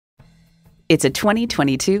It's a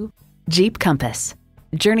 2022 Jeep Compass.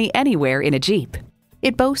 Journey anywhere in a Jeep.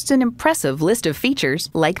 It boasts an impressive list of features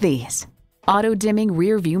like these: auto-dimming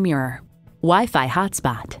rear-view mirror, Wi-Fi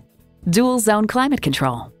hotspot, dual-zone climate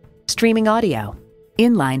control, streaming audio,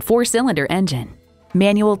 inline 4-cylinder engine,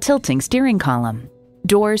 manual tilting steering column,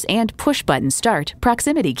 doors and push-button start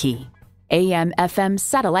proximity key, AM/FM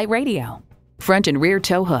satellite radio, front and rear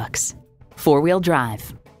tow hooks, 4-wheel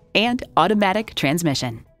drive, and automatic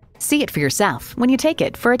transmission. See it for yourself when you take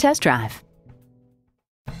it for a test drive.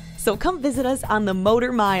 So come visit us on the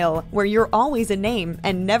Motor Mile, where you're always a name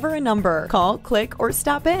and never a number. Call, click, or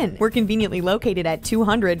stop in. We're conveniently located at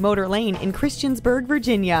 200 Motor Lane in Christiansburg,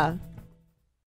 Virginia.